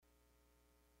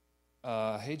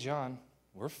Hey, John,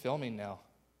 we're filming now.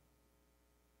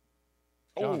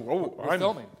 John, We're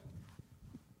filming.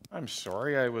 I'm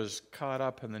sorry, I was caught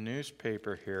up in the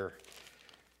newspaper here.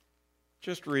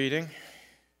 Just reading.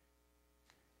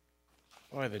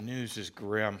 Boy, the news is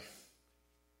grim.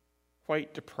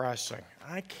 Quite depressing.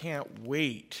 I can't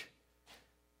wait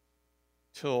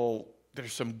till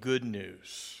there's some good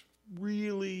news.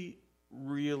 Really,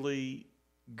 really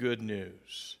good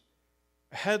news.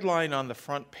 A headline on the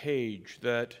front page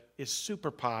that is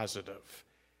super positive,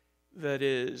 that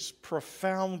is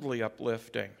profoundly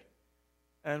uplifting,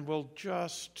 and will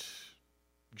just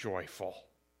joyful.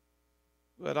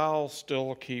 But I'll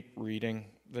still keep reading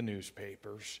the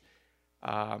newspapers.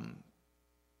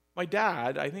 My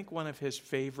dad, I think one of his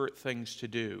favorite things to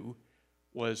do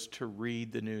was to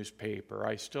read the newspaper.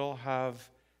 I still have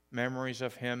memories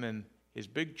of him in his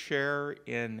big chair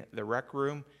in the rec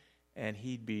room, and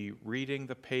he'd be reading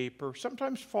the paper,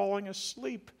 sometimes falling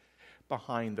asleep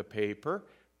behind the paper,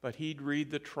 but he'd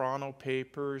read the Toronto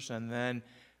papers, and then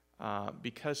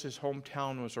because his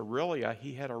hometown was Orillia,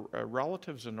 he had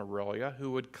relatives in Orillia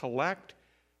who would collect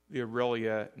the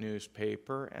Orillia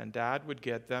newspaper, and Dad would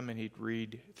get them and he'd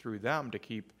read through them to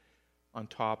keep on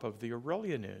top of the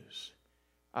Orillia news.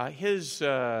 His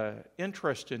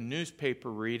interest in newspaper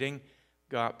reading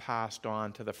got passed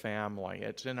on to the family.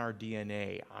 It's in our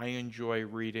DNA. I enjoy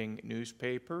reading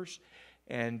newspapers,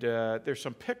 and there's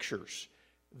some pictures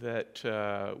that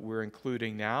we're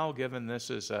including now, given this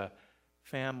is a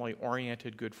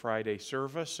family-oriented Good Friday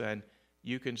service, and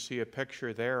you can see a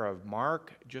picture there of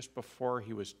Mark just before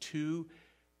he was 2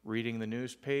 reading the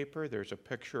newspaper. There's a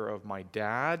picture of my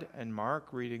dad and Mark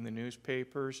reading the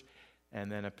newspapers,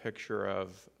 and then a picture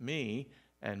of me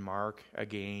and Mark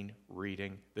again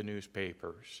reading the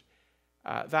newspapers.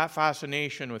 That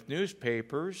fascination with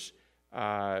newspapers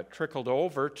trickled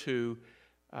over to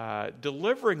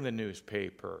delivering the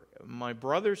newspaper. My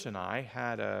brothers and I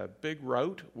had a big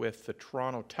route with the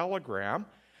Toronto Telegram.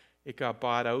 It got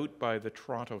bought out by the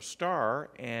Toronto Star,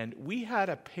 and we had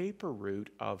a paper route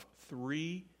of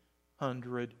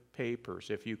 300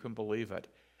 papers, if you can believe it.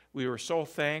 We were so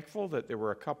thankful that there were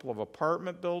a couple of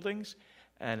apartment buildings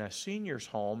and a senior's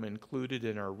home included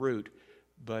in our route,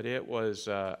 but it was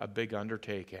a big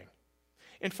undertaking.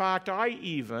 In fact, I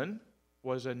even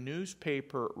was a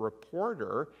newspaper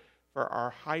reporter for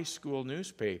our high school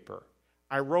newspaper.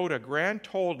 I wrote a grand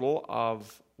total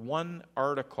of 1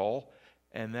 article,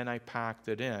 and then I packed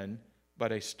it in,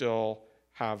 but I still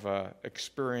have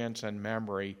experience and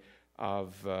memory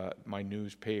of my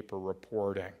newspaper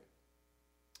reporting.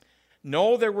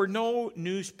 No, there were no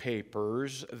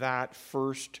newspapers that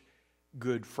first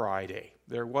Good Friday.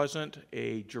 There wasn't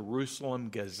a Jerusalem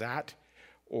Gazette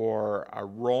or a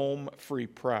Rome Free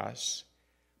Press,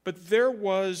 but there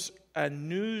was a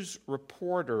news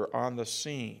reporter on the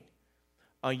scene,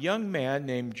 a young man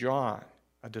named John,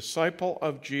 a disciple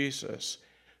of Jesus,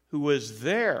 who was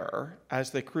there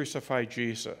as they crucified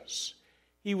Jesus.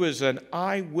 He was an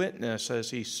eyewitness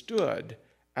as he stood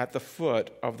at the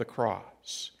foot of the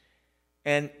cross.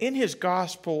 And in his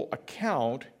gospel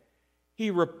account,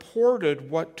 he reported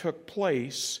what took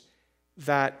place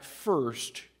that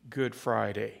first Good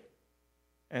Friday.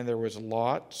 And there was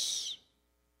lots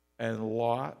and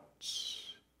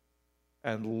lots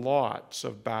and lots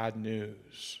of bad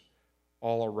news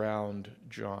all around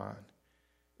John.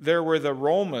 There were the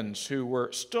Romans who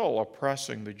were still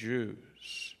oppressing the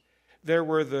Jews. There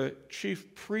were the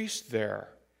chief priests there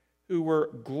who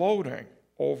were gloating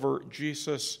over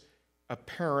Jesus'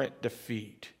 apparent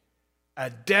defeat. A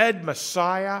dead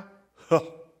Messiah?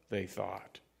 They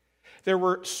thought. There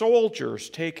were soldiers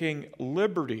taking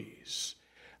liberties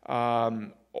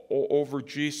over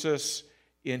Jesus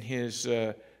in his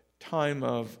time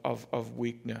of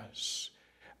weakness.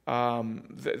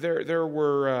 There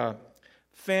were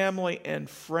family and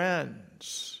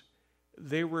friends.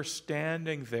 They were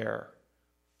standing there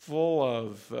full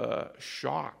of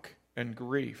shock and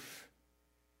grief.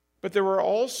 But there were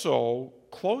also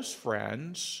close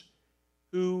friends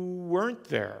who weren't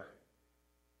there.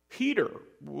 Peter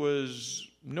was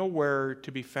nowhere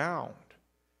to be found.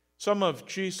 Some of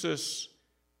Jesus'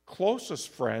 closest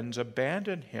friends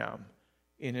abandoned him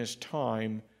in his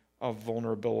time of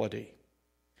vulnerability.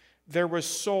 There was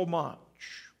so much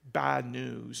bad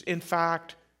news. In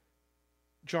fact,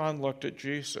 John looked at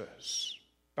Jesus,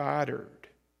 battered,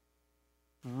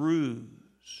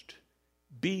 bruised,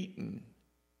 beaten,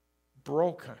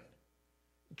 broken.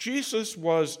 Jesus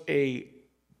was a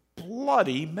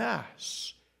bloody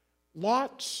mess.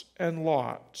 Lots and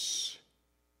lots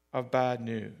of bad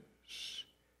news.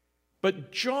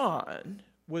 But John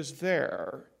was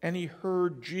there, and he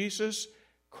heard Jesus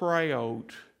cry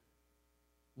out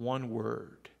one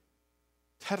word,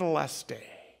 tetelestai.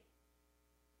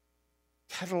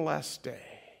 Tetelestai.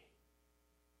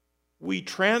 We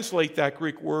translate that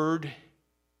Greek word,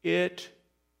 it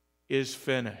is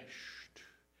finished.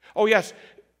 Oh yes,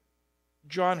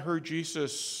 John heard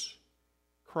Jesus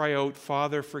cry out,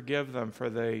 Father, forgive them, for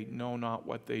they know not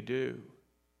what they do.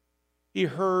 He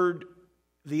heard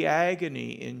the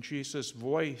agony in Jesus'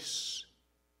 voice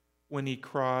when he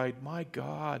cried, my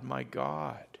God,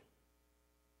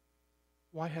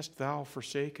 why hast thou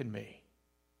forsaken me?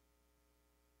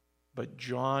 But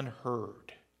John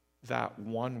heard that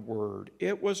one word.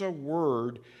 It was a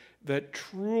word that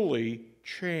truly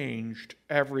changed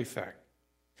everything.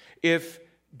 If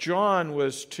John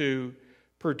was to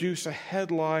produce a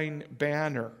headline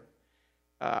banner,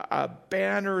 a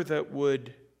banner that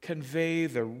would convey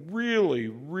the really,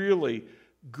 really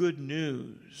good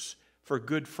news for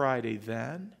Good Friday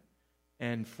then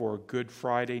and for Good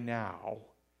Friday now,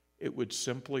 it would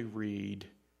simply read,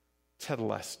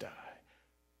 tetelestai.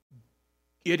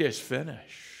 It is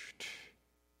finished.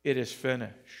 It is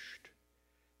finished.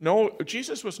 No,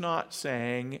 Jesus was not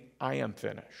saying, I am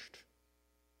finished.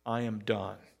 I am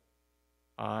done.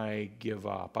 I give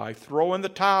up. I throw in the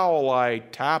towel. I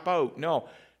tap out. No,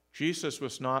 Jesus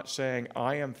was not saying,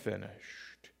 I am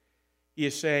finished. He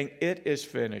is saying, it is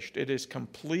finished. It is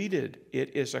completed.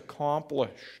 It is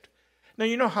accomplished. Now,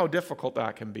 you know how difficult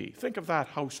that can be. Think of that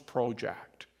house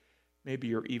project. Maybe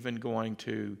you're even going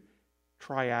to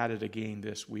try at it again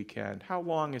this weekend. How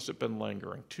long has it been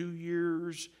lingering? 2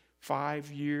 years?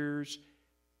 5 years?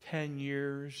 10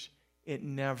 years? It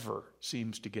never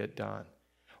seems to get done.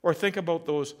 Or think about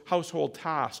those household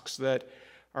tasks that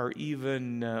are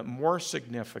even more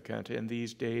significant in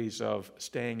these days of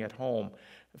staying at home.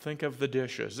 Think of the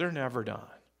dishes. They're never done.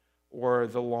 Or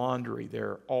the laundry.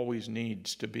 There always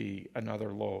needs to be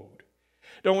another load.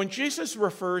 Now, when Jesus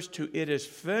refers to it is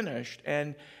finished,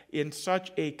 and in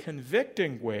such a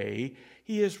convicting way,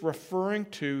 he is referring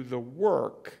to the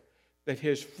work that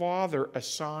his Father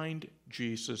assigned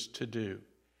Jesus to do.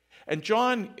 And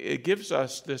John gives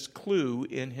us this clue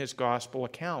in his gospel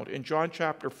account. In John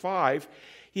chapter 5,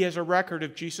 he has a record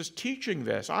of Jesus teaching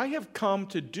this. I have come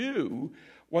to do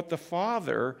what the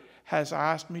Father has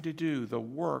asked me to do, the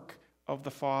work of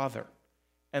the Father.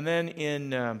 And then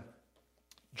in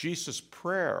Jesus'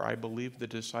 prayer, I believe the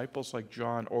disciples like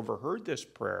John overheard this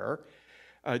prayer.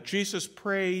 Jesus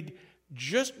prayed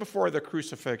just before the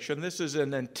crucifixion. This is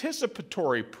an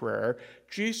anticipatory prayer.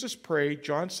 Jesus prayed,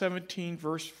 John 17,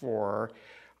 verse 4,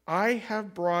 I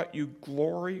have brought you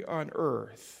glory on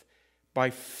earth by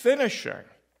finishing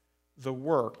the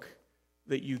work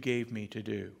that you gave me to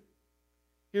do.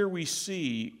 Here we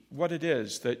see what it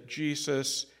is that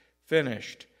Jesus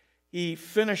finished. He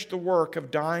finished the work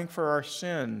of dying for our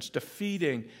sins,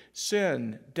 defeating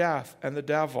sin, death, and the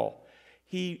devil.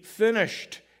 He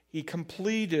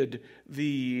completed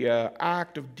the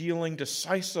act of dealing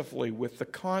decisively with the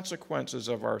consequences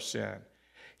of our sin.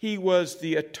 He was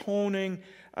the atoning,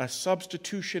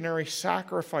 substitutionary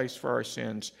sacrifice for our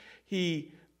sins.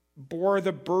 He bore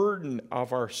the burden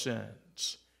of our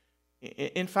sins.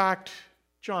 In fact,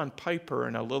 John Piper,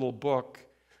 in a little book,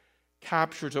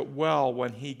 captures it well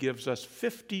when he gives us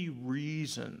 50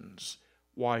 reasons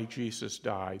why Jesus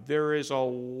died. There is a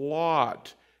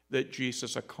lot that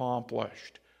Jesus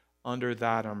accomplished under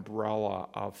that umbrella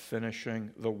of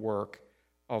finishing the work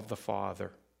of the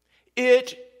Father.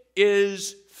 It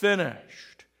is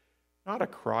finished. Not a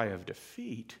cry of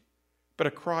defeat, but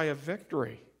a cry of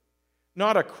victory.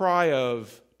 Not a cry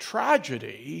of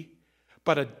tragedy,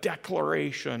 but a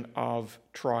declaration of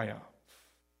triumph.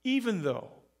 Even though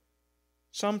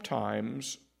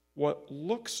sometimes what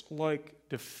looks like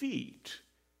defeat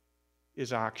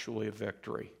is actually a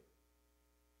victory.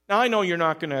 Now, I know you're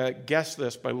not going to guess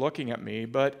this by looking at me,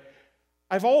 but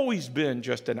I've always been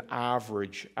just an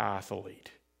average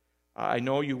athlete. I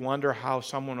know you wonder how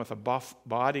someone with a buff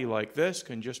body like this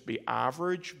can just be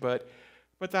average, but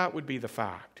that would be the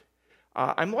fact.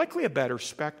 I'm likely a better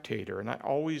spectator, and I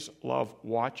always love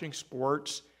watching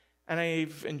sports, and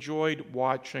I've enjoyed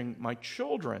watching my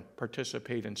children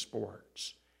participate in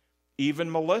sports. Even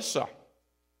Melissa,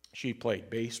 she played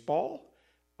baseball.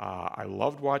 I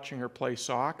loved watching her play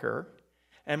soccer.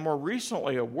 And more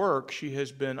recently at work, she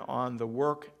has been on the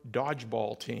work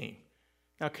dodgeball team.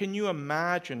 Now, can you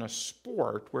imagine a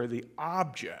sport where the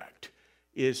object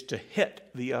is to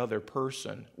hit the other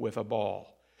person with a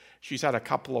ball? She's had a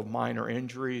couple of minor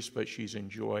injuries, but she's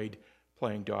enjoyed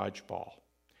playing dodgeball.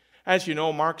 As you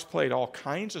know, Mark's played all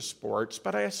kinds of sports,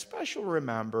 but I especially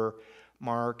remember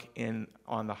Mark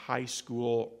on the high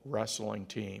school wrestling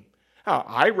team. Now,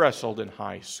 I wrestled in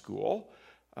high school,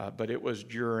 but it was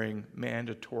during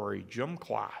mandatory gym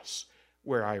class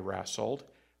where I wrestled.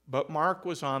 But Mark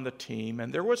was on the team,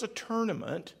 and there was a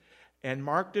tournament, and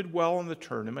Mark did well in the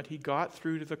tournament. He got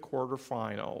through to the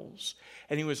quarterfinals,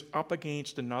 and he was up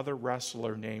against another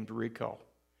wrestler named Rico.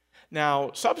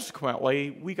 Now,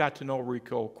 subsequently, we got to know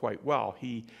Rico quite well.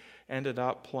 He ended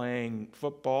up playing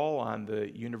football on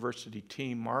the university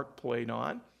team Mark played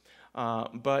on.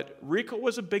 But Rico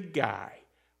was a big guy,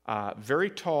 very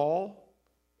tall,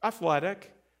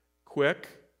 athletic, quick,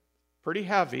 pretty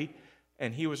heavy,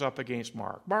 and he was up against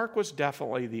Mark. Mark was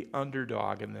definitely the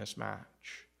underdog in this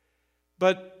match.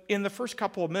 But in the first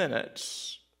couple of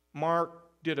minutes,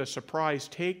 Mark did a surprise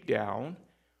takedown,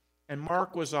 and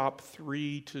Mark was up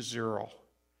 3-0.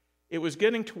 It was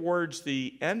getting towards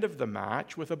the end of the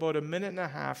match with about a minute and a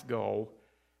half go,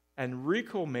 and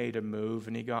Rico made a move,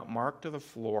 and he got Mark to the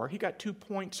floor. He got 2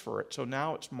 points for it, so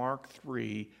now it's Mark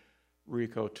 3,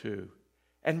 Rico 2.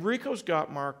 And Rico's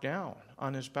got Mark down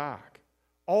on his back.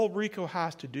 All Rico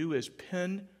has to do is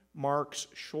pin Mark's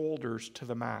shoulders to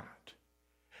the mat.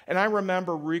 And I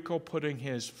remember Rico putting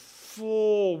his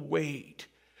full weight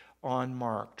on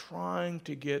Mark, trying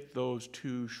to get those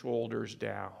two shoulders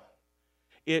down.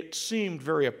 It seemed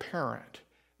very apparent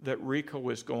that Rico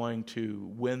was going to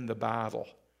win the battle,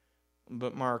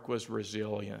 but Mark was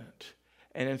resilient.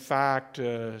 And in fact,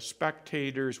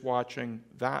 spectators watching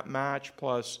that match,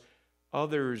 plus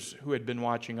others who had been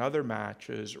watching other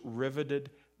matches,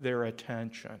 riveted their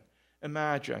attention.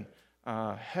 Imagine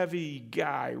a heavy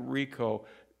guy, Rico,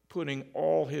 putting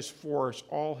all his force,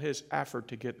 all his effort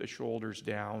to get the shoulders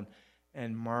down,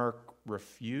 and Mark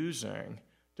refusing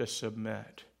to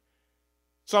submit.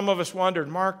 Some of us wondered,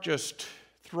 Mark just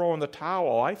throw in the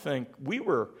towel. I think we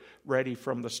were ready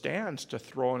from the stands to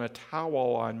throw in a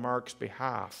towel on Mark's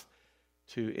behalf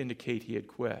to indicate he had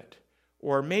quit.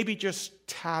 Or maybe just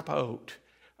tap out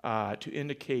to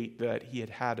indicate that he had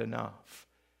had enough.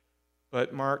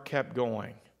 But Mark kept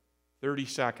going. 30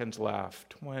 seconds left,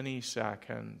 20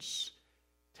 seconds,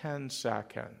 10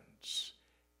 seconds,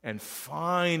 and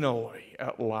finally,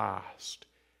 at last,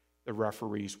 the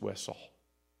referee's whistle.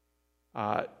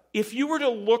 If you were to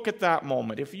look at that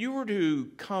moment, if you were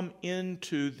to come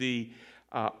into the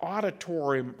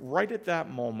auditorium right at that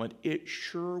moment, it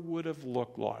sure would have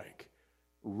looked like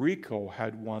Rico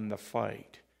had won the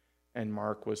fight and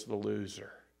Mark was the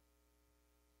loser.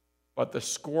 But the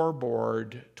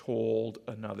scoreboard told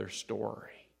another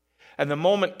story. And the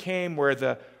moment came where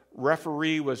the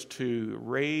referee was to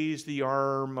raise the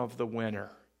arm of the winner.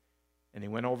 And he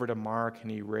went over to Mark and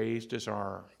he raised his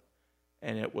arm.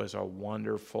 And it was a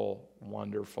wonderful,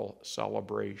 wonderful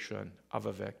celebration of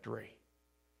a victory.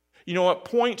 You know, at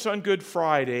points on Good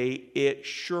Friday, it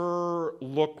sure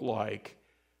looked like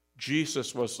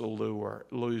Jesus was the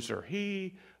loser.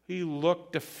 He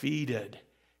looked defeated.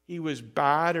 He was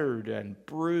battered and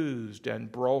bruised and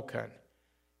broken.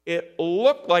 It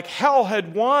looked like hell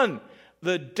had won.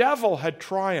 The devil had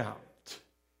triumphed.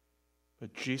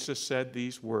 But Jesus said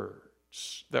these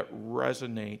words that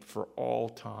resonate for all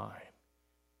time.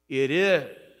 It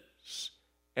is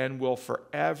and will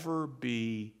forever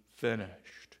be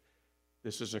finished.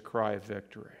 This is a cry of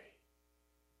victory.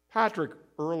 Patrick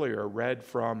earlier read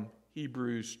from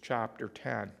Hebrews chapter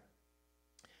 10.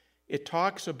 It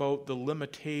talks about the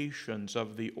limitations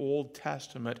of the Old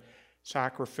Testament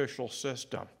sacrificial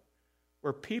system,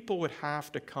 where people would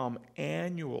have to come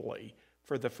annually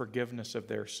for the forgiveness of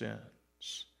their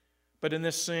sins. But in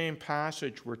this same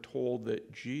passage, we're told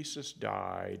that Jesus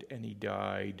died, and he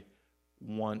died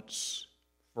once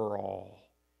for all.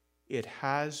 It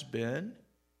has been,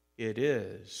 it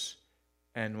is,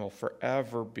 and will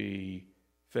forever be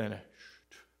finished.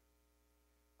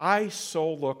 I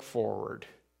so look forward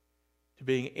to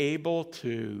being able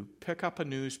to pick up a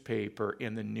newspaper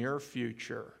in the near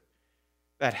future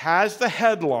that has the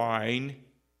headline,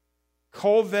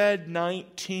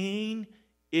 COVID-19,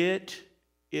 it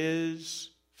is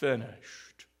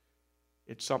finished.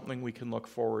 It's something we can look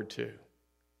forward to.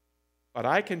 But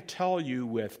I can tell you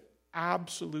with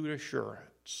absolute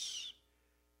assurance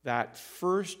that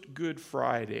first Good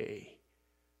Friday,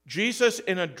 Jesus,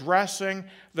 in addressing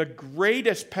the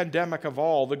greatest pandemic of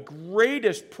all, the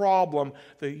greatest problem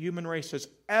the human race has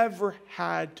ever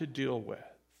had to deal with,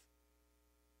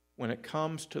 when it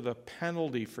comes to the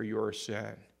penalty for your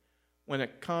sin, when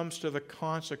it comes to the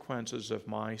consequences of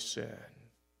my sin,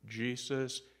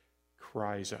 Jesus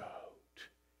cries out,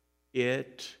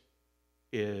 "It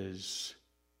is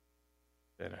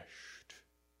finished."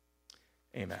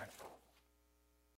 Amen.